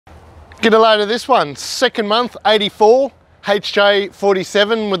Get a load of this one, second month, 84,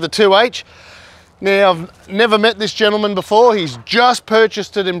 HJ47 with the 2H. Now, I've never met this gentleman before. He's just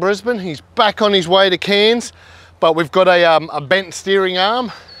purchased it in Brisbane. He's back on his way to Cairns, but we've got a bent steering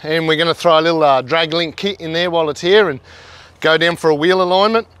arm, and we're gonna throw a little drag link kit in there while it's here and go down for a wheel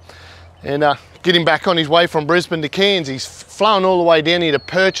alignment and get him back on his way from Brisbane to Cairns. He's flown all the way down here to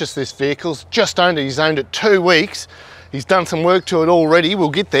purchase this vehicle. He's owned it 2 weeks. He's done some work to it already. We'll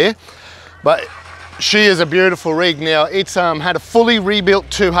get there. But she is a beautiful rig. Now, it's had a fully rebuilt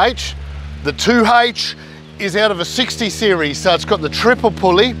 2H. The 2H is out of a 60 series, so it's got the triple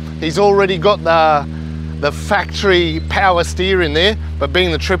pulley. He's already got the factory power steer in there, but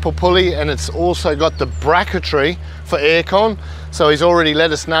being the triple pulley, and it's also got the bracketry for aircon. So he's already let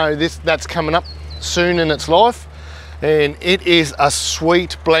us know that's coming up soon in its life. And it is a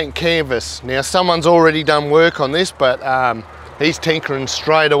sweet blank canvas. Now, someone's already done work on this, but he's tinkering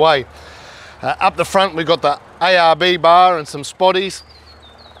straight away. Up the front, we've got the ARB bar and some spotties.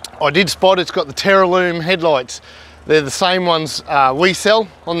 I did spot it's got the Terralume headlights. They're the same ones we sell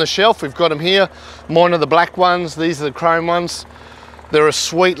on the shelf. We've got them here. Mine are the black ones. These are the chrome ones. They're a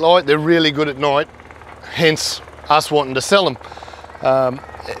sweet light. They're really good at night, hence us wanting to sell them.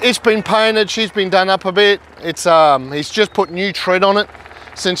 It's been painted. She's been done up a bit. He's just put new tread on it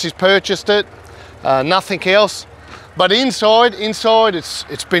since he's purchased it. Nothing else. But inside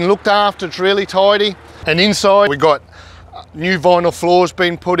it's been looked after. It's really tidy. And inside we got new vinyl floors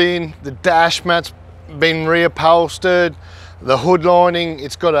been put in. The dash mats been reupholstered. The hood lining,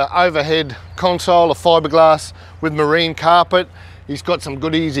 it's got an overhead console of fiberglass with marine carpet. He's got some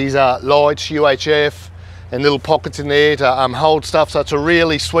goodies. He's lights, UHF, and little pockets in there to hold stuff. So it's a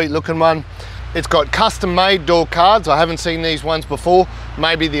really sweet looking one. It's got custom made door cards. I haven't seen these ones before.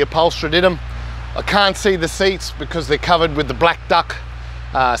 Maybe the upholsterer did them. I can't see the seats because they're covered with the black duck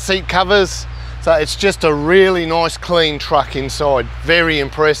seat covers. So it's just a really nice clean truck inside. Very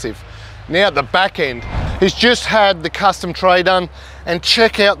impressive. Now at the back end, he's just had the custom tray done, and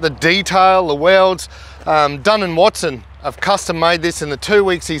check out the detail, the welds. Dun & Watson have custom made this in the 2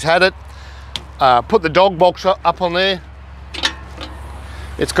 weeks he's had it. Put the dog box up on there.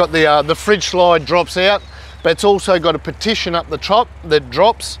 It's got the fridge slide drops out, but it's also got a partition up the top that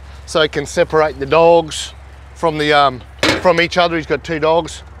drops, so it can separate the dogs from each other. He's got 2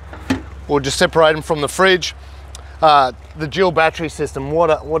 dogs, or just separate them from the fridge. The dual battery system,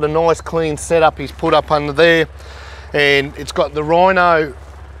 what a nice clean setup he's put up under there. And it's got the Rhino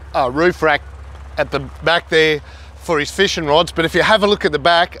roof rack at the back there for his fishing rods. But if you have a look at the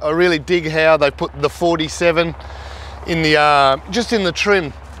back, I really dig how they put the 47 in the just in the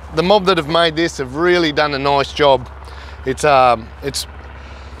trim. The mob that have made this have really done a nice job. It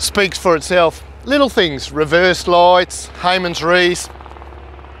speaks for itself. Little things, reverse lights, Heyman's Reese.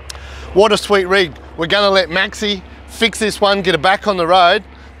 What a sweet rig. We're gonna let Maxie fix this one, get it back on the road,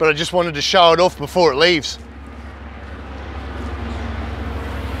 but I just wanted to show it off before it leaves.